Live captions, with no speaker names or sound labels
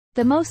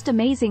the most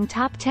amazing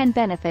top 10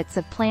 benefits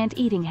of plant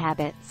eating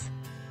habits.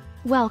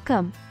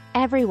 Welcome,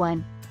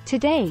 everyone.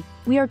 Today,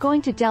 we are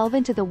going to delve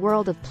into the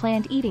world of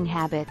plant eating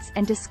habits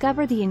and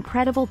discover the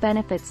incredible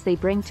benefits they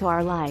bring to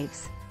our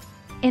lives.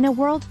 In a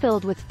world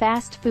filled with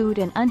fast food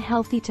and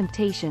unhealthy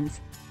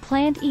temptations,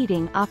 plant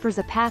eating offers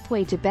a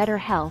pathway to better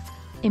health,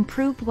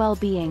 improved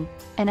well-being,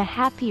 and a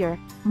happier,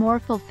 more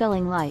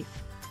fulfilling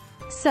life.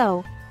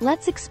 So,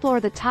 let's explore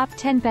the top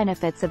 10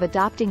 benefits of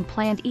adopting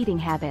plant eating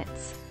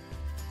habits.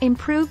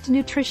 Improved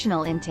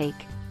nutritional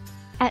intake.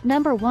 At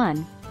number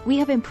 1, we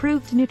have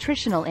improved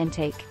nutritional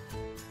intake.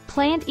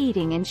 Plant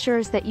eating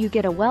ensures that you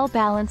get a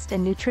well-balanced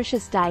and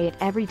nutritious diet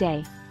every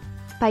day.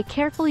 By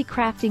carefully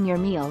crafting your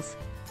meals,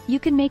 you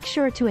can make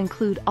sure to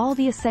include all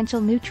the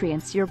essential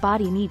nutrients your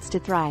body needs to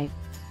thrive.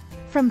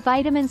 From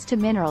vitamins to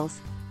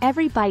minerals,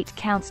 every bite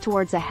counts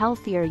towards a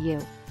healthier you.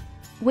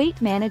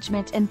 Weight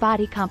management and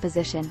body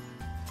composition.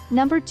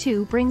 Number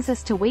 2 brings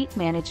us to weight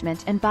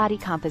management and body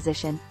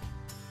composition.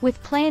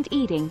 With plant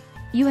eating,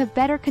 you have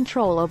better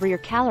control over your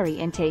calorie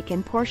intake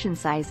and portion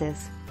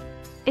sizes.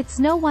 It's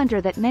no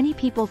wonder that many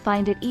people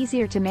find it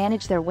easier to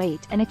manage their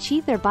weight and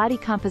achieve their body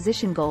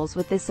composition goals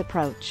with this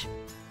approach.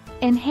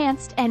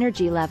 Enhanced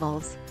energy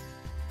levels.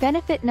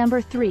 Benefit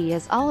number 3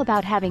 is all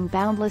about having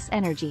boundless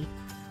energy.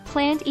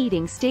 Plant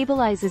eating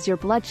stabilizes your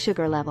blood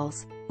sugar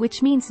levels,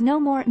 which means no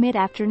more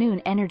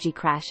mid-afternoon energy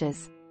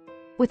crashes.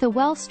 With a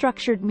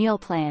well-structured meal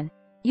plan,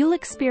 you'll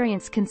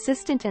experience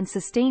consistent and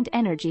sustained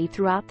energy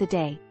throughout the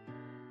day.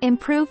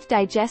 Improved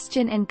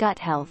digestion and gut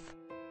health.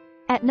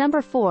 At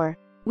number 4,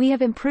 we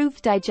have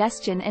improved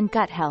digestion and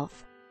gut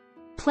health.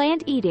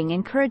 Plant eating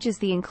encourages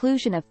the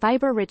inclusion of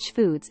fiber-rich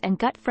foods and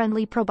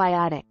gut-friendly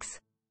probiotics.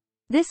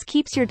 This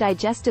keeps your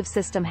digestive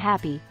system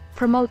happy,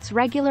 promotes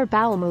regular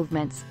bowel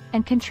movements,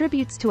 and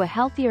contributes to a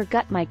healthier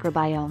gut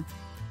microbiome.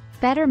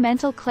 Better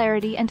mental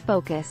clarity and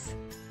focus.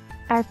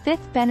 Our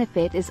fifth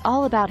benefit is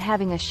all about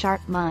having a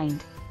sharp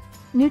mind.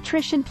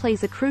 Nutrition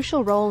plays a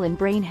crucial role in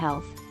brain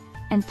health,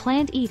 and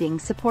plant eating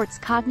supports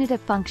cognitive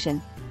function,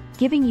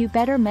 giving you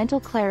better mental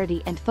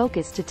clarity and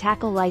focus to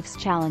tackle life's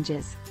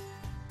challenges.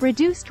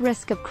 Reduced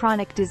risk of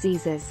chronic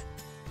diseases.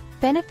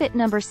 Benefit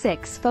number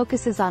 6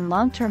 focuses on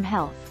long-term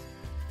health.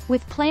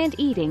 With plant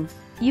eating,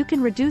 you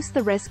can reduce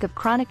the risk of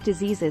chronic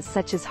diseases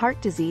such as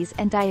heart disease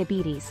and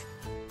diabetes.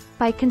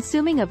 By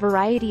consuming a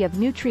variety of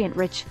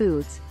nutrient-rich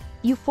foods,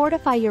 you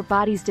fortify your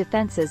body's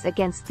defenses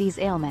against these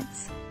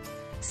ailments.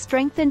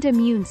 Strengthened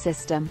immune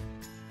system.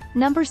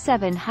 Number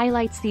 7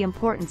 highlights the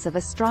importance of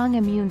a strong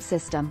immune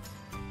system.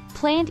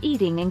 Plant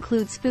eating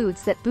includes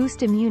foods that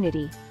boost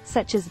immunity,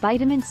 such as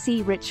vitamin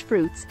C-rich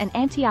fruits and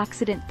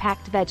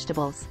antioxidant-packed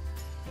vegetables.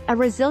 A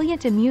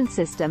resilient immune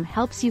system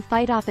helps you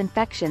fight off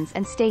infections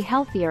and stay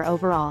healthier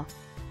overall.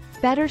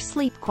 Better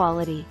sleep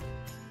quality.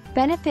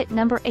 Benefit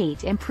number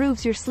 8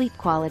 improves your sleep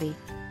quality.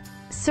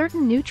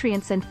 Certain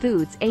nutrients and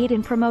foods aid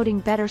in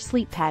promoting better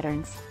sleep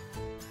patterns.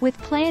 With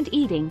plant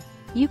eating,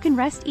 you can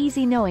rest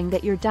easy knowing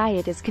that your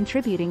diet is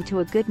contributing to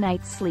a good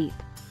night's sleep.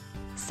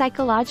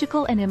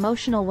 Psychological and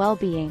emotional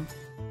well-being.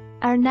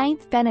 Our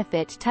 9th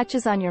benefit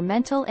touches on your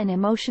mental and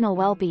emotional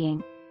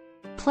well-being.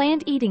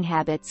 Plant eating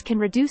habits can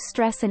reduce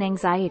stress and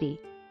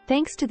anxiety,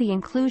 thanks to the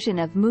inclusion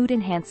of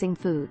mood-enhancing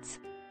foods.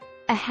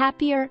 A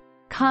happier,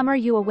 calmer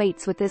you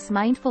awaits with this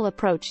mindful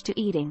approach to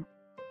eating.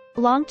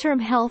 Long-term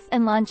health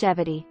and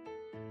longevity.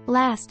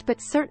 Last but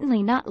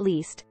certainly not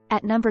least,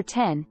 at number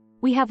 10,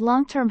 we have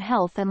long-term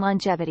health and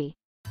longevity.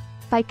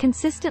 By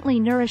consistently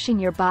nourishing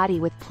your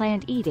body with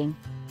plant eating,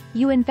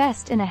 you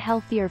invest in a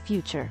healthier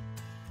future.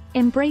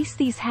 Embrace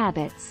these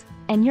habits,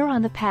 and you're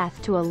on the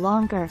path to a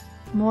longer,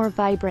 more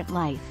vibrant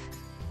life.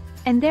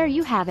 And there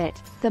you have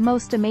it, the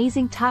most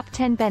amazing top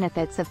 10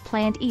 benefits of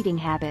plant eating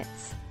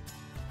habits.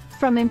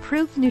 From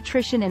improved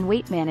nutrition and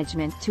weight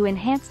management to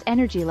enhanced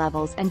energy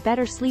levels and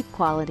better sleep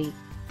quality,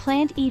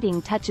 plant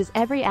eating touches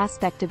every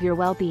aspect of your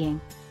well-being.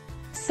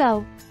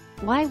 So,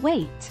 why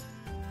wait?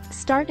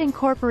 Start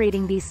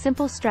incorporating these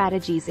simple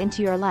strategies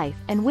into your life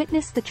and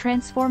witness the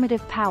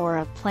transformative power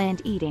of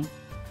plant eating.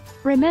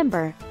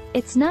 Remember,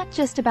 it's not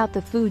just about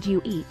the food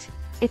you eat,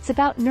 it's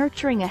about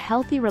nurturing a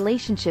healthy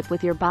relationship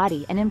with your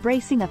body and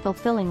embracing a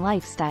fulfilling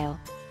lifestyle.